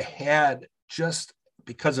writer. And I had just,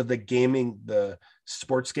 because of the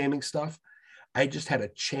sports gaming stuff, I just had a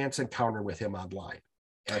chance encounter with him online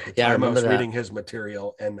at the time I was reading his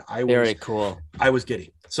material, and very cool. I was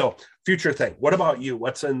giddy. So, future thing. What about you?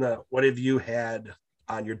 What have you had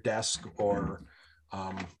on your desk or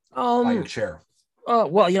by your chair?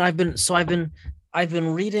 Well, I've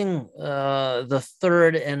been reading the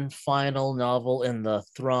third and final novel in the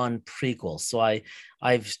Thrawn prequel. So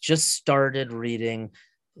I've just started reading,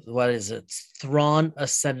 what is it? Thrawn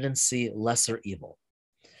Ascendancy, Lesser Evil.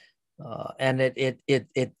 And it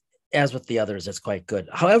as with the others, it's quite good.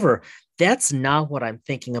 However, that's not what I'm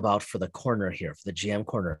thinking about for the corner here, for the GM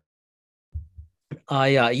Corner.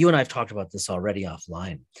 You and I have talked about this already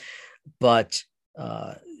offline, but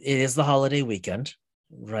it is the holiday weekend,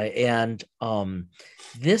 right? And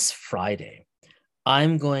this Friday,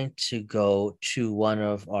 I'm going to go to one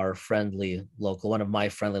of my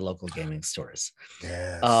friendly local gaming stores.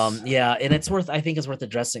 Yes. And I think it's worth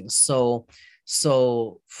addressing. So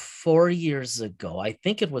 4 years ago, I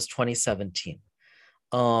think it was 2017,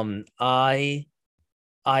 I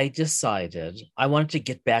decided I wanted to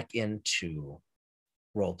get back into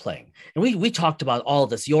role playing, and we talked about all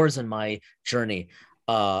of this, yours and my journey,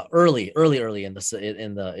 early in this,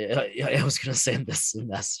 I was going to say in this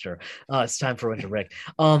semester. It's time for winter break.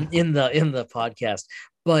 In the podcast,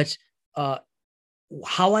 but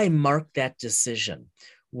how I marked that decision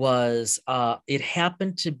was it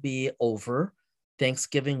happened to be over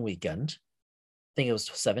Thanksgiving weekend. I think it was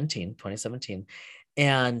 2017.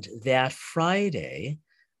 And that Friday,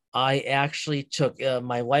 I actually took,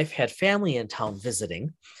 my wife had family in town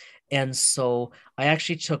visiting. And so I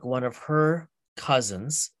actually took one of her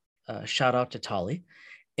cousins, shout out to Tali.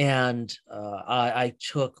 And I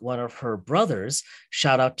took one of her brothers,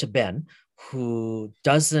 shout out to Ben, who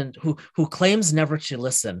claims never to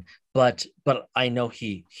listen, but I know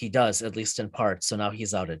he does, at least in part. So now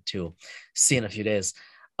he's outed too. See in a few days.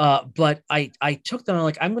 But I took them. I'm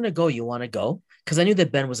like, I'm going to go. You want to go? Because I knew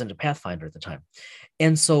that Ben was into Pathfinder at the time.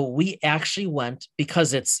 And so we actually went,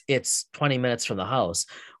 because it's 20 minutes from the house.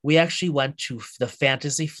 We actually went to the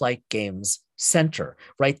Fantasy Flight Games Center,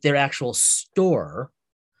 right? Their actual store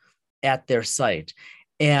at their site.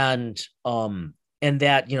 And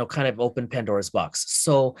that, kind of opened Pandora's box.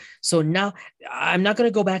 So now I'm not going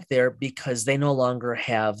to go back there because they no longer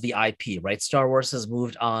have the IP, right? Star Wars has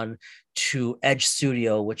moved on to Edge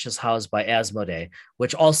Studio, which is housed by Asmodee,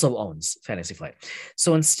 which also owns Fantasy Flight.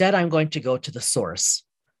 So instead, I'm going to go to the source,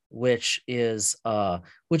 which is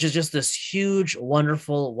just this huge,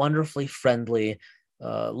 wonderful, wonderfully friendly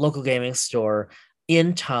local gaming store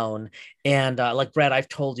in town. And like Brad, I've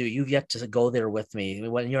told you, you've yet to go there with me.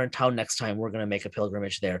 When you're in town next time, we're going to make a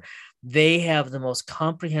pilgrimage there. They have the most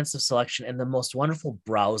comprehensive selection and the most wonderful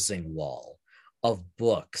browsing wall of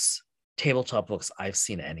books, tabletop books I've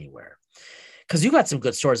seen anywhere. Because you got some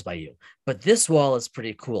good stores by you, but this wall is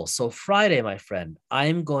pretty cool. So Friday, my friend,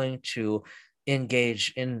 I'm going to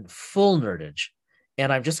engage in full nerdage,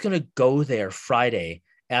 and I'm just going to go there Friday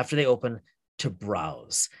after they open to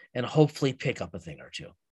browse and hopefully pick up a thing or two.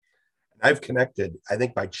 I've connected, I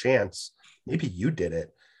think by chance, maybe you did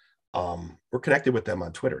it. We're connected with them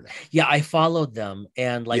on Twitter now. Yeah, I followed them,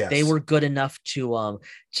 and they were good enough to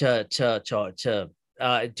do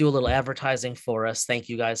a little advertising for us. Thank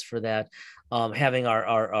you guys for that. Having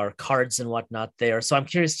our cards and whatnot there. So I'm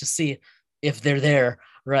curious to see if they're there,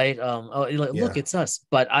 right? Look, it's us.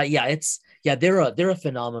 But they're a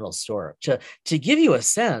phenomenal store. To give you a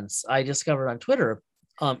sense, I discovered on Twitter,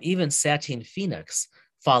 even Satine Phoenix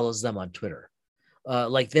follows them on Twitter.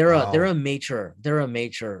 They're a major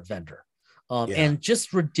vendor, and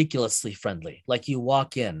just ridiculously friendly. Like you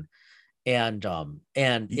walk in, and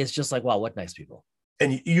it's just like, wow, what nice people.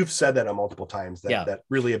 And you've said that multiple times that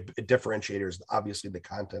really a differentiator is obviously the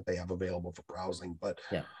content they have available for browsing, but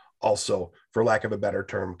also, for lack of a better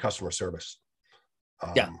term, customer service.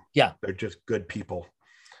 They're just good people.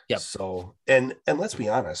 Yeah. So, and let's be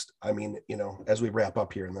honest. I mean, as we wrap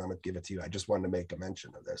up here, and then I'm gonna give it to you. I just wanted to make a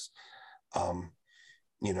mention of this.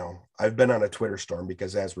 I've been on a Twitter storm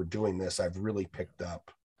because as we're doing this, I've really picked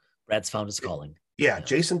up. Brad's found his calling. Yeah,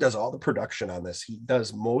 Jason does all the production on this. He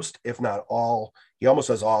does most, if not all, he almost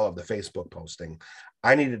does all of the Facebook posting.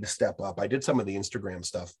 I needed to step up. I did some of the Instagram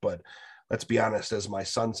stuff, but let's be honest, as my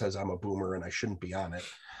son says, I'm a boomer and I shouldn't be on it.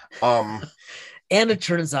 And it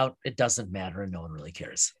turns out it doesn't matter and no one really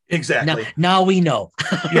cares. Exactly. Now we know.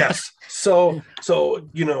 Yes. So,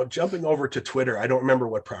 jumping over to Twitter, I don't remember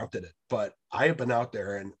what prompted it, but I have been out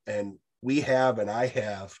there and I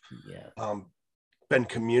have been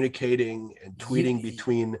communicating and tweeting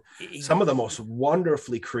between some of the most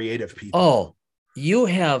wonderfully creative people. Oh, you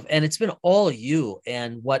have, and it's been all you.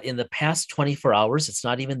 And in the past 24 hours, it's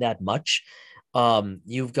not even that much.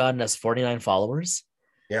 You've gotten us 49 followers.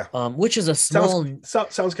 Yeah. Which is a small.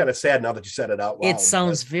 Sounds kind of sad now that you said it out loud. It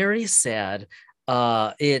sounds very sad.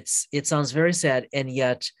 It sounds very sad, and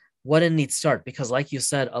yet what a neat start, because like you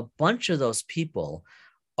said, a bunch of those people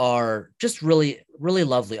are just really, really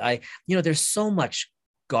lovely. There's so much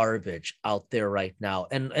garbage out there right now.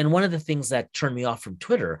 And one of the things that turned me off from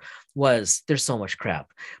Twitter was there's so much crap.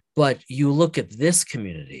 But you look at this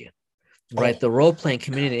community, right? The role-playing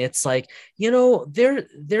community, it's like,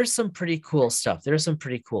 there's some pretty cool stuff. There's some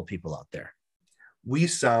pretty cool people out there. We do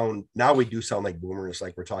sound like boomers,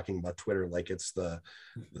 like we're talking about Twitter, like it's the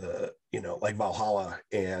like Valhalla.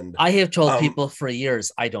 And I have told people for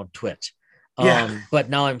years I don't twit. But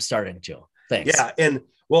now I'm starting to. Thanks. Yeah.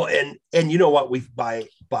 And you know what,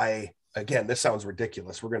 by again, this sounds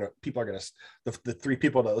ridiculous. The three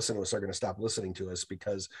people that listen to us are going to stop listening to us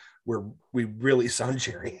because we really sound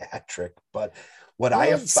geriatric. But what I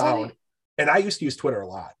have found, and I used to use Twitter a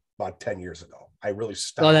lot about 10 years ago. I really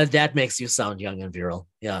stopped. Well, that makes you sound young and virile.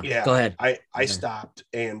 Yeah. Go ahead. I stopped,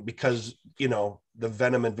 and because the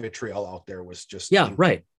venom and vitriol out there was just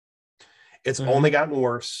right. It's only gotten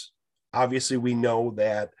worse. Obviously, we know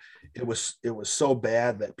that it was so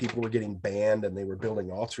bad that people were getting banned, and they were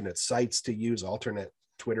building alternate sites to use, alternate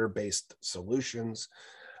Twitter-based solutions.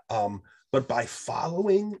 But by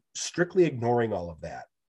strictly ignoring all of that,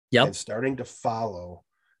 and starting to follow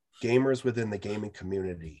gamers within the gaming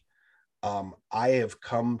community, I have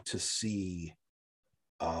come to see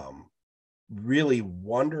really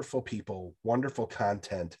wonderful people, wonderful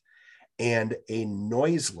content, and a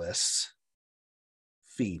noiseless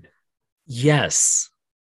feed. Yes.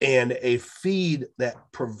 And a feed that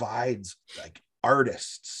provides like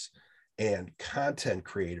artists and content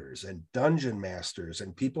creators and dungeon masters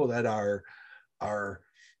and people that are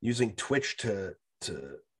using Twitch to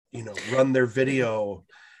run their video.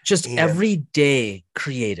 Just everyday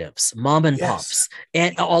creatives, mom and pops,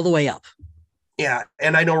 and all the way up. Yeah,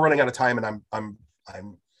 and I know we're running out of time, and I'm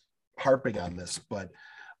harping on this, but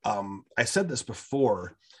I said this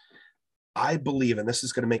before. I believe, and this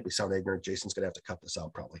is going to make me sound ignorant, Jason's going to have to cut this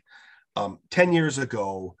out probably. 10 years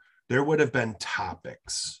ago, there would have been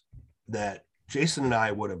topics that Jason and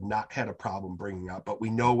I would have not had a problem bringing up, but we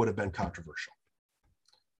know would have been controversial.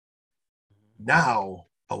 Now,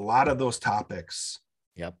 a lot of those topics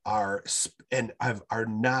are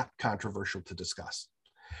not controversial to discuss.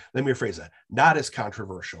 Let me rephrase that. Not as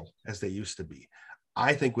controversial as they used to be.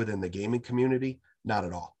 I think within the gaming community, not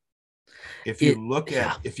at all. If you look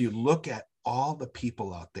at all the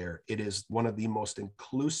people out there, it is one of the most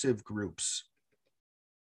inclusive groups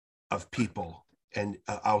of people and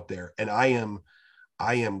out there. And I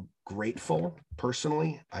am grateful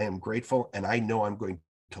personally. I am grateful, and I know I'm going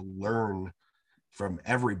to learn from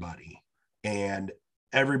everybody and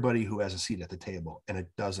everybody who has a seat at the table, and it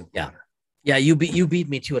doesn't matter. Yeah, you beat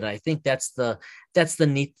me to it. I think that's the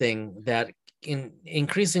neat thing that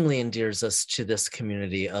increasingly endears us to this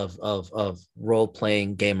community of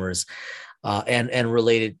role-playing gamers and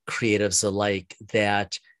related creatives alike,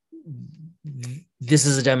 that this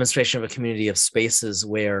is a demonstration of a community of spaces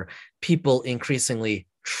where people increasingly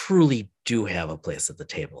truly do have a place at the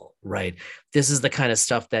table, right? This is the kind of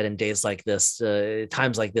stuff that in days like this,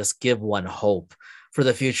 times like this, give one hope for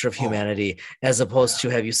the future of humanity, as opposed to,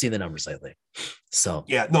 have you seen the numbers lately? So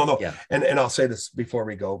no. Yeah. And I'll say this before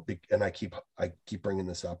we go, and I keep bringing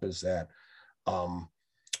this up, is that,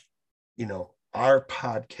 our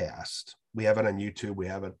podcast, we have it on YouTube, we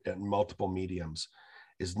have it in multiple mediums,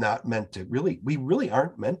 is not meant to we really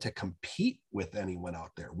aren't meant to compete with anyone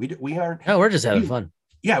out there. We aren't. No, we're just having fun.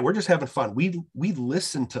 Yeah, we're just having fun. We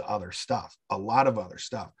listen to other stuff, a lot of other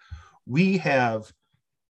stuff. We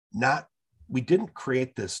didn't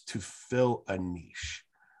create this to fill a niche.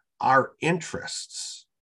 Our interests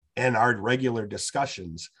and our regular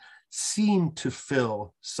discussions seem to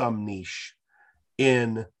fill some niche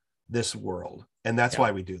in this world. And that's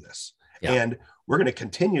why we do this. Yeah. And we're going to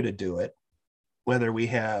continue to do it, whether we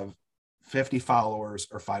have 50 followers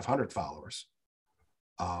or 500 followers,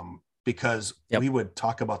 because we would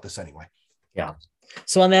talk about this anyway. Yeah.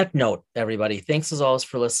 So on that note, everybody, thanks as always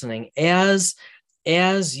for listening. As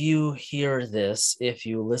you hear this, if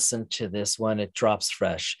you listen to this when it drops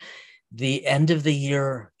fresh, the end of the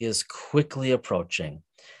year is quickly approaching.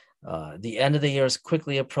 The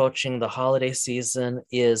holiday season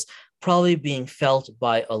is probably being felt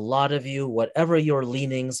by a lot of you, whatever your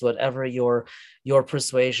leanings, whatever your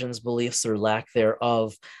persuasions, beliefs, or lack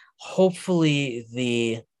thereof. Hopefully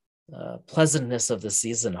the pleasantness of the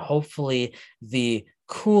season, hopefully the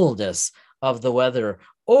coolness of the weather,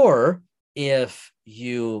 or if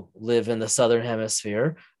you live in the Southern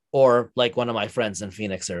Hemisphere, or like one of my friends in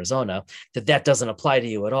Phoenix, Arizona, that doesn't apply to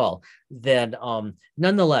you at all, then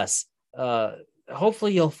nonetheless,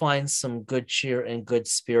 hopefully you'll find some good cheer and good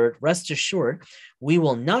spirit. Rest assured, we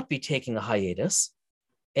will not be taking a hiatus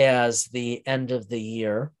as the end of the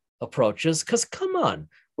year approaches, because come on,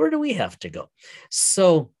 where do we have to go?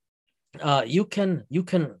 So you can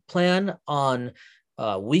plan on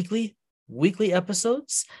weekly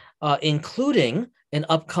episodes, including an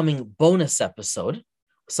upcoming bonus episode,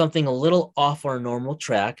 something a little off our normal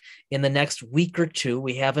track in the next week or two.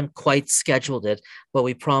 We haven't quite scheduled it, but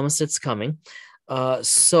we promise it's coming.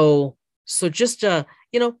 So just,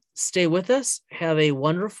 stay with us. Have a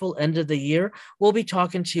wonderful end of the year. We'll be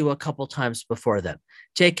talking to you a couple times before then.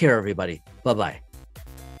 Take care, everybody. Bye-bye.